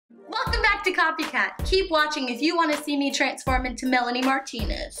back to Copycat. Keep watching if you want to see me transform into Melanie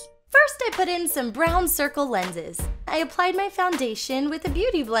Martinez. First, I put in some brown circle lenses. I applied my foundation with a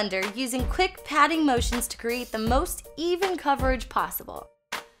beauty blender using quick patting motions to create the most even coverage possible.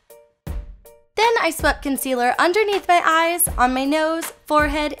 Then I swept concealer underneath my eyes, on my nose,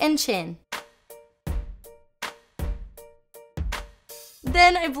 forehead, and chin.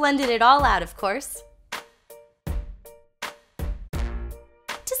 Then I blended it all out, of course.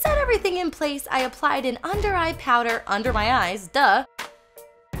 To set everything in place, I applied an under-eye powder under my eyes, duh.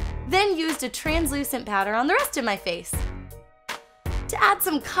 Then used a translucent powder on the rest of my face. To add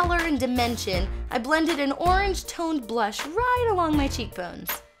some color and dimension, I blended an orange-toned blush right along my cheekbones.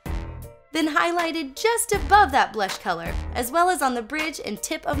 Then highlighted just above that blush color, as well as on the bridge and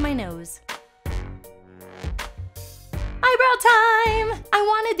tip of my nose. Eyebrow time! I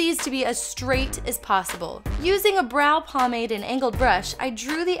wanted these to be as straight as possible. Using a brow pomade and angled brush, I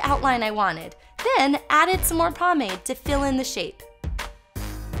drew the outline I wanted, then added some more pomade to fill in the shape.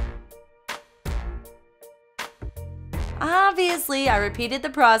 Obviously, I repeated the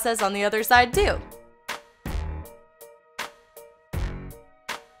process on the other side too.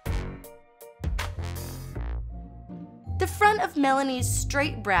 The front of Melanie's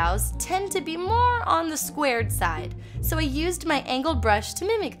straight brows tend to be more on the squared side, so I used my angled brush to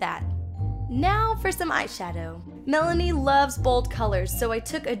mimic that. Now for some eyeshadow. Melanie loves bold colors, so I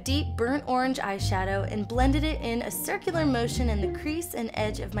took a deep burnt orange eyeshadow and blended it in a circular motion in the crease and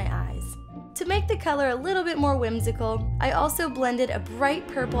edge of my eyes. To make the color a little bit more whimsical, I also blended a bright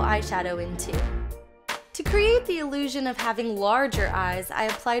purple eyeshadow in too. To create the illusion of having larger eyes, I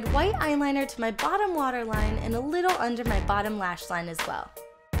applied white eyeliner to my bottom waterline and a little under my bottom lash line as well.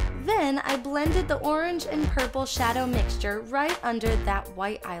 Then I blended the orange and purple shadow mixture right under that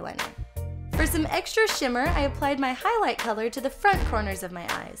white eyeliner. For some extra shimmer, I applied my highlight color to the front corners of my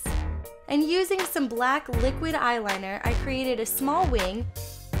eyes. And using some black liquid eyeliner, I created a small wing,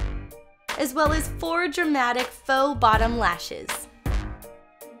 as well as 4 dramatic faux bottom lashes.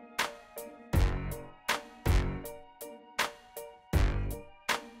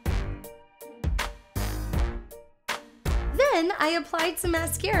 Then I applied some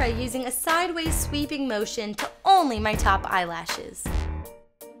mascara using a sideways sweeping motion to only my top eyelashes.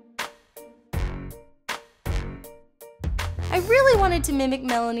 I really wanted to mimic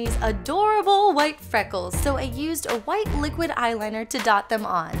Melanie's adorable white freckles, so I used a white liquid eyeliner to dot them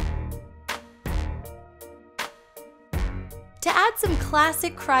on. To add some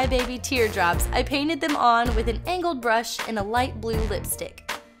classic crybaby teardrops, I painted them on with an angled brush and a light blue lipstick.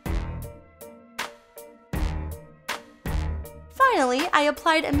 Finally, I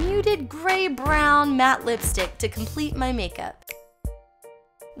applied a muted gray-brown matte lipstick to complete my makeup.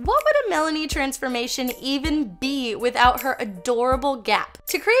 What would a Melanie transformation even be without her adorable gap?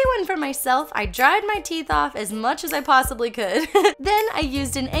 To create one for myself, I dried my teeth off as much as I possibly could. Then I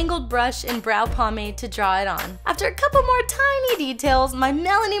used an angled brush and brow pomade to draw it on. After a couple more tiny details, my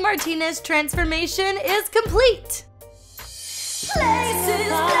Melanie Martinez transformation is complete! Places,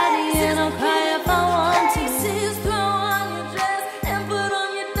 and I'll cry if I want to. Throw on your dress and put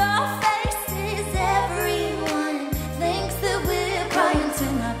on your doll faces. Everyone thinks that we're crying to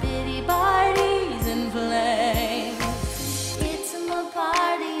my pity parties and flames. It's my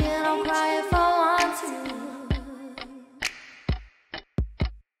party and I'll cry if I want to.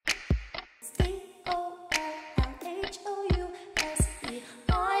 C-O-L-H-O-U-S-E.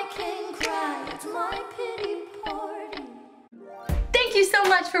 I can cry, it's my pity party. Thank you so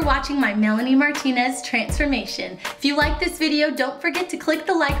much for watching my Melanie Martinez transformation. If you like this video, don't forget to click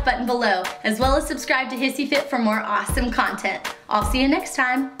the like button below, as well as subscribe to HISSYFIT for more awesome content. I'll see you next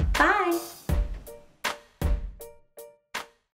time. Bye!